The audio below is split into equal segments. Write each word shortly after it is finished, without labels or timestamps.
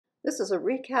This is a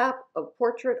recap of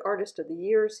Portrait Artist of the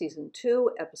Year, Season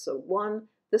 2, Episode 1.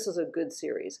 This is a good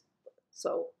series,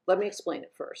 so let me explain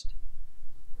it first.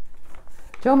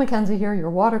 Joe Mackenzie here, your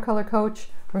watercolor coach.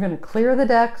 We're going to clear the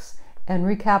decks and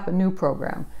recap a new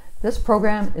program. This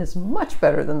program is much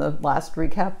better than the last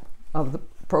recap of the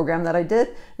program that I did.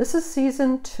 This is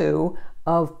Season 2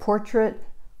 of Portrait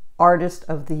Artist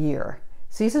of the Year,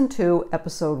 Season 2,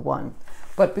 Episode 1.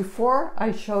 But before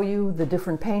I show you the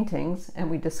different paintings and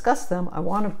we discuss them, I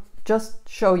want to just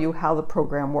show you how the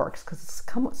program works because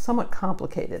it's somewhat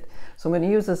complicated. So I'm going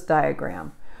to use this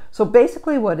diagram. So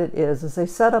basically what it is they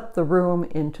set up the room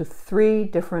into 3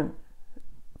 different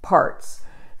parts.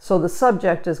 So the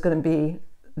subject is going to be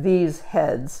these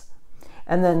heads,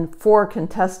 and then 4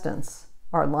 contestants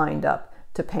are lined up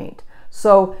to paint.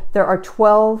 So there are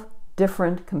 12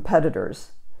 different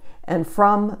competitors, and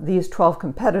from these 12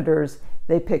 competitors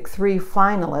they pick 3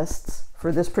 finalists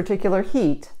for this particular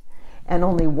heat, and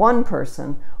only one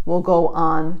person will go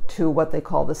on to what they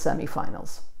call the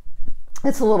semifinals.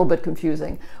 It's a little bit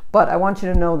confusing, but I want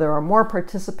you to know there are more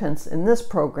participants in this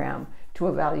program to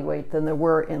evaluate than there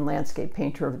were in Landscape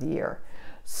Painter of the Year.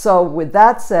 So with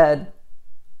that said,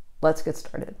 let's get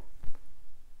started.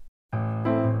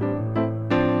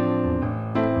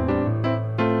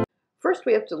 First,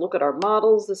 we have to look at our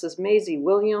models. This is Maisie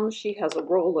Williams. She has a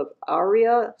role of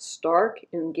Arya Stark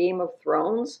in Game of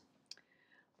Thrones.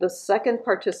 The second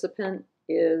participant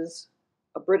is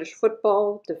a British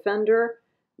football defender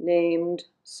named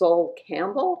Sol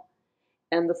Campbell.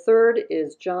 And the third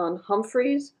is John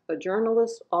Humphreys, a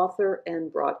journalist, author,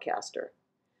 and broadcaster.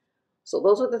 So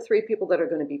those are the 3 people that are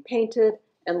going to be painted.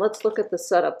 And let's look at the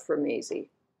setup for Maisie.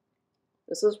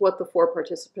 This is what the 4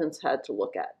 participants had to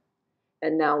look at.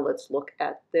 And now let's look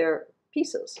at their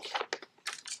pieces.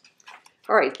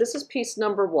 All right, this is piece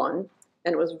number 1,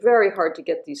 and it was very hard to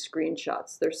get these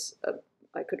screenshots.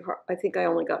 I think I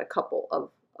only got a couple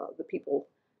of the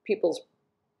people's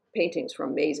paintings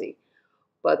from Maisie,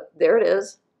 but there it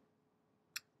is.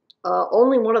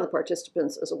 Only one of the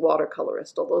participants is a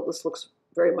watercolorist, although this looks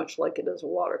very much like it is a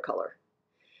watercolor.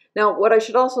 Now, what I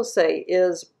should also say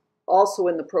is, also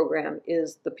in the program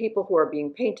is the people who are being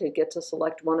painted get to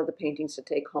select one of the paintings to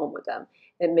take home with them.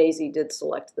 And Maisie did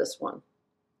select this one.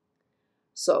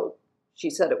 So she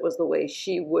said it was the way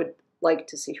she would like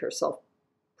to see herself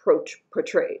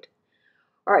portrayed.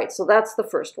 All right, so that's the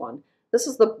first one. This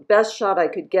is the best shot I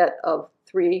could get of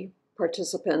 3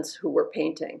 participants who were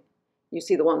painting. You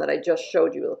see the one that I just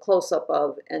showed you, the close-up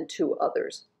of, and 2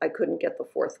 others. I couldn't get the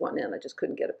 4th one in. I just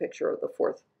couldn't get a picture of the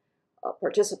 4th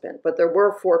participant, but there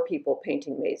were 4 people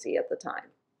painting Maisie at the time.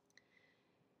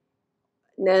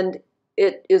 And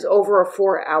it is over a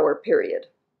 4-hour period.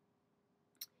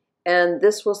 And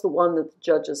this was the one that the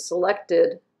judges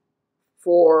selected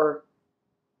for,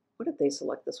 what did they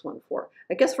select this one for?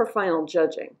 I guess for final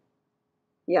judging.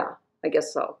 Yeah, I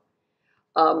guess so.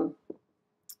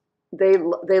 They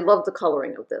loved the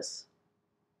coloring of this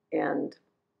and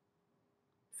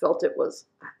felt it was,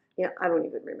 yeah, I don't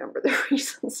even remember the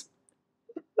reasons.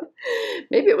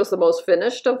 Maybe it was the most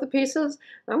finished of the pieces.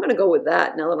 I'm going to go with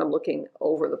that now that I'm looking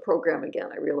over the program again.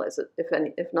 I realize that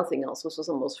if nothing else, this was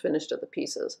the most finished of the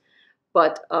pieces.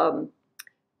 But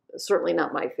certainly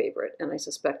not my favorite, and I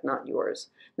suspect not yours.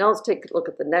 Now let's take a look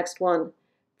at the next one.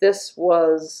 This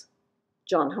was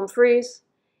John Humphreys,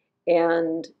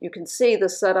 and you can see the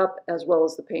setup as well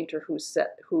as the painter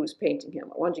who's painting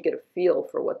him. I wanted you to get a feel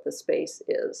for what the space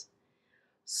is.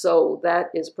 So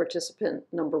that is participant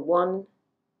number 1.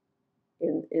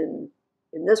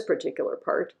 In this particular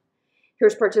part.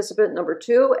 Here's participant number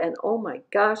 2, and oh my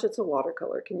gosh, it's a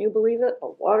watercolor. Can you believe it? A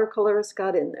watercolorist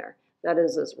got in there. That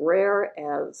is as rare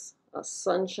as a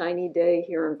sunshiny day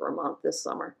here in Vermont this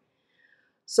summer.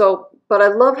 So, but I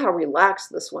love how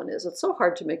relaxed this one is. It's so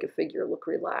hard to make a figure look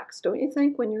relaxed, don't you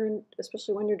think,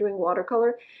 especially when you're doing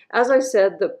watercolor? As I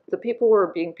said, the people who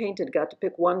were being painted got to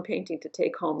pick one painting to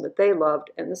take home that they loved,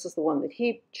 and this is the one that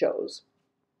he chose.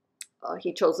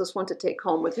 He chose this one to take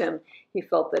home with him. He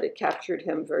felt that it captured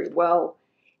him very well.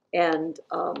 And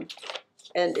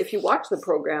if you watch the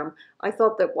program, I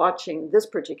thought that watching this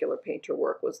particular painter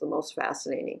work was the most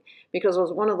fascinating, because it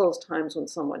was one of those times when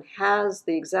someone has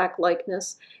the exact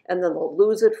likeness and then they'll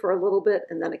lose it for a little bit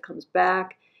and then it comes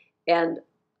back. And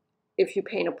if you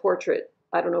paint a portrait,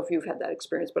 I don't know if you've had that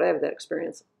experience, but I have that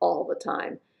experience all the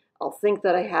time. I'll think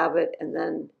that I have it and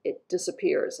then it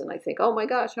disappears and I think, oh my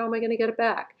gosh, how am I going to get it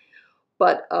back?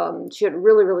 But she had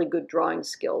really, really good drawing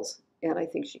skills, and I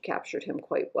think she captured him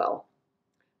quite well.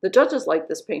 The judges liked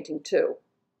this painting too,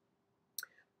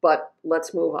 but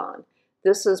let's move on.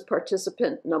 This is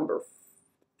participant number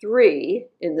 3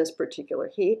 in this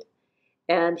particular heat,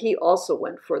 and he also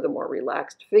went for the more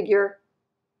relaxed figure.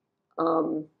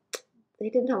 They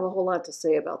didn't have a whole lot to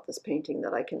say about this painting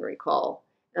that I can recall,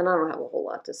 and I don't have a whole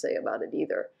lot to say about it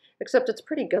either, except it's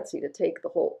pretty gutsy to take the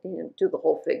whole, do the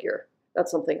whole figure.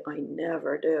 That's something I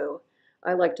never do.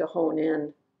 I like to hone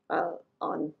in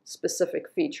on specific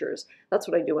features. That's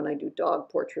what I do when I do dog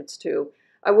portraits too.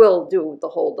 I will do the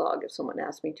whole dog if someone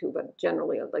asks me to, but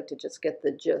generally I'd like to just get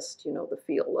the gist, the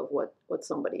feel of what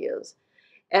somebody is.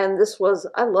 And this was,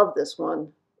 I love this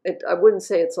one. I wouldn't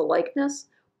say it's a likeness,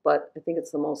 but I think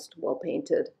it's the most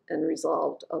well-painted and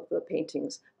resolved of the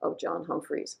paintings of John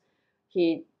Humphreys.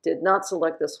 He did not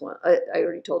select this one. I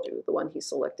already told you the one he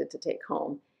selected to take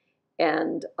home.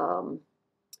 And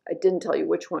I didn't tell you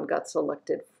which one got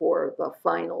selected for the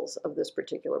finals of this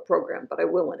particular program, but I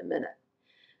will in a minute.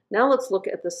 Now let's look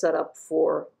at the setup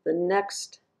for the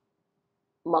next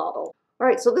model. All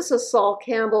right, so this is Saul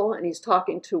Campbell, and he's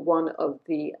talking to one of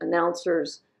the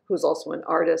announcers who's also an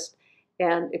artist,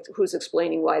 and who's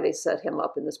explaining why they set him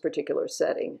up in this particular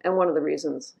setting. And one of the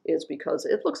reasons is because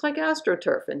it looks like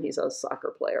AstroTurf, and he's a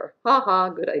soccer player. Ha ha,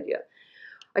 good idea.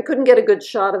 I couldn't get a good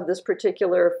shot of this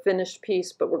particular finished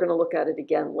piece, but we're going to look at it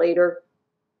again later,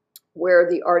 where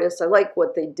the artists, I like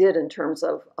what they did in terms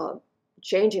of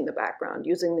changing the background,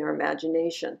 using their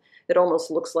imagination. It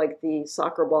almost looks like the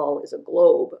soccer ball is a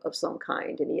globe of some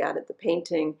kind, and he added the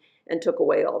painting and took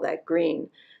away all that green.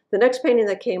 The next painting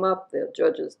that came up, the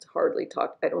judges hardly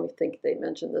talked. I don't think they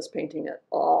mentioned this painting at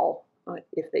all.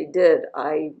 If they did,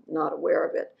 I'm not aware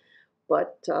of it.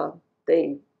 But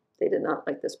they did not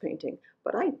like this painting.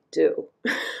 But I do.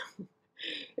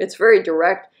 It's very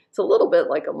direct. It's a little bit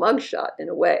like a mugshot in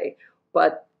a way,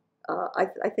 but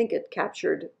I think it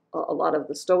captured a lot of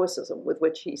the stoicism with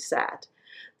which he sat.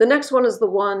 The next one is the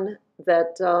one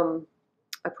that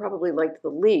I probably liked the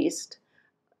least.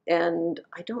 And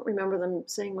I don't remember them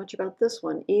saying much about this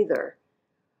one either,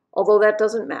 although that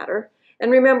doesn't matter.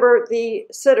 And remember, the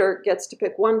sitter gets to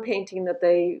pick one painting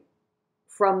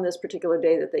from this particular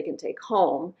day that they can take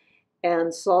home,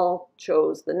 and Saul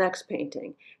chose the next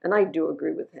painting. And I do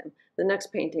agree with him. The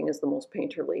next painting is the most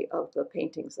painterly of the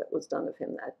paintings that was done of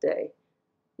him that day.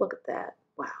 Look at that.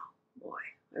 Wow, boy,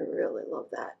 I really love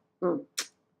that.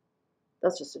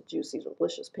 That's just a juicy,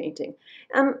 delicious painting.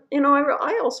 And,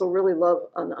 I also really love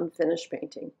an unfinished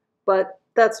painting, but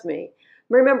that's me.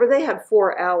 Remember, they had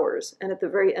 4 hours, and at the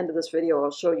very end of this video, I'll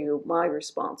show you my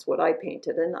response, what I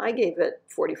painted, and I gave it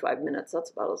 45 minutes. That's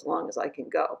about as long as I can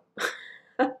go.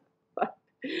 But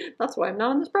that's why I'm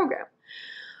not on this program.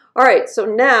 All right, so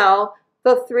now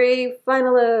the 3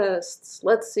 finalists.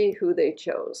 Let's see who they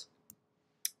chose.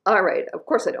 All right, of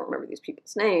course I don't remember these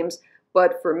people's names,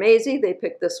 but for Maisie, they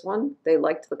picked this one. They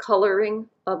liked the coloring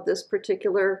of this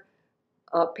particular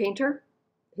painter,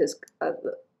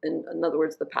 in other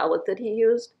words, the palette that he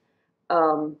used.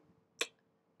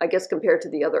 I guess compared to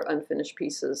the other unfinished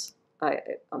pieces,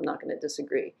 I'm not going to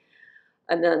disagree.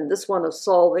 And then this one of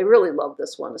Saul, they really loved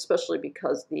this one, especially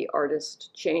because the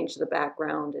artist changed the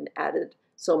background and added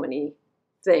so many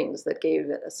things that gave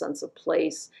it a sense of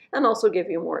place and also gave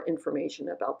you more information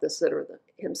about the sitter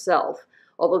himself.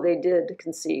 Although they did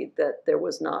concede that there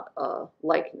was not a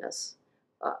likeness,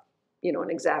 an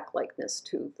exact likeness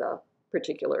to the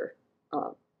particular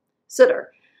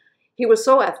sitter. He was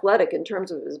so athletic in terms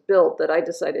of his build that I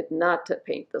decided not to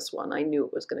paint this one. I knew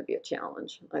it was going to be a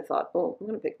challenge. I thought, oh, I'm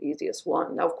going to pick the easiest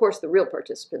one. Now, of course, the real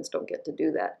participants don't get to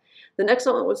do that. The next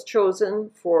one that was chosen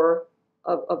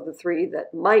of the 3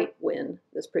 that might win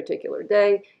this particular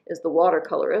day is the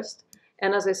watercolorist.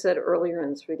 And as I said earlier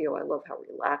in this video, I love how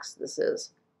relaxed this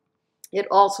is. It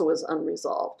also is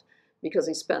unresolved because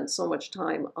he spent so much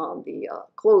time on the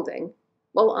clothing,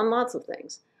 well, on lots of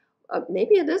things.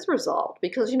 Maybe it is resolved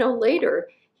because, later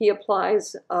he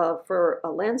applies for a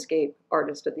landscape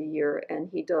artist of the year, and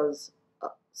he does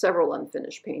several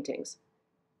unfinished paintings.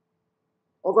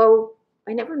 Although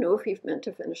I never knew if he meant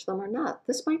to finish them or not.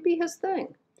 This might be his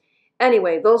thing.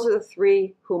 Anyway, those are the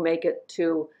 3 who make it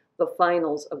to the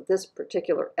finals of this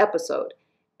particular episode.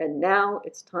 And now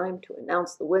it's time to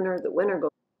announce the winner. The winner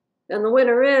goes, and the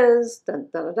winner is, dun,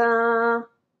 dun, dun, dun,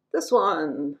 this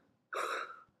one.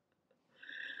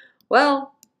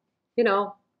 Well,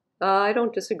 I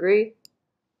don't disagree.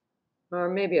 Or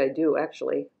maybe I do,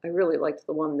 actually. I really liked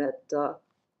the one that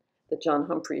John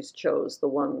Humphreys chose, the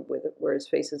one where his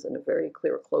face is in a very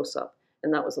clear close-up.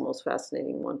 And that was the most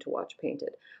fascinating one to watch painted.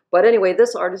 But anyway,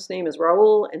 this artist's name is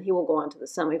Raul, and he will go on to the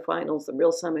semifinals, the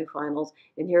real semifinals.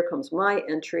 And here comes my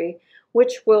entry,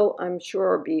 which will, I'm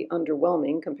sure, be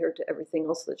underwhelming compared to everything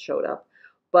else that showed up.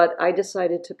 But I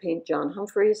decided to paint John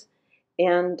Humphreys,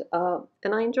 And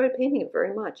I enjoyed painting it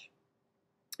very much.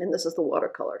 And this is the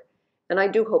watercolor. And I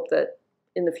do hope that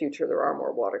in the future there are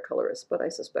more watercolorists, but I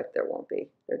suspect there won't be.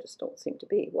 There just don't seem to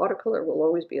be. Watercolor will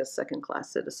always be a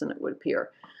second-class citizen, it would appear.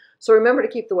 So remember to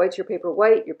keep the whites of your paper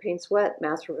white, your paints wet,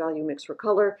 mass for value, mix for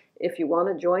color. If you want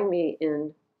to join me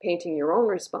in painting your own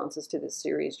responses to this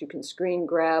series, you can screen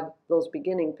grab those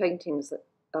beginning paintings,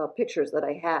 pictures that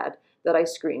I had that I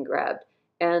screen grabbed,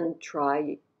 and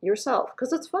try yourself,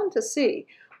 because it's fun to see.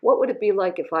 What would it be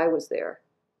like if I was there?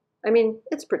 I mean,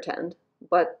 it's pretend,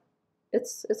 but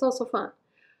it's also fun.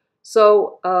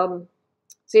 So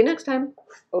see you next time.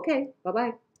 Okay,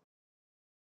 bye-bye.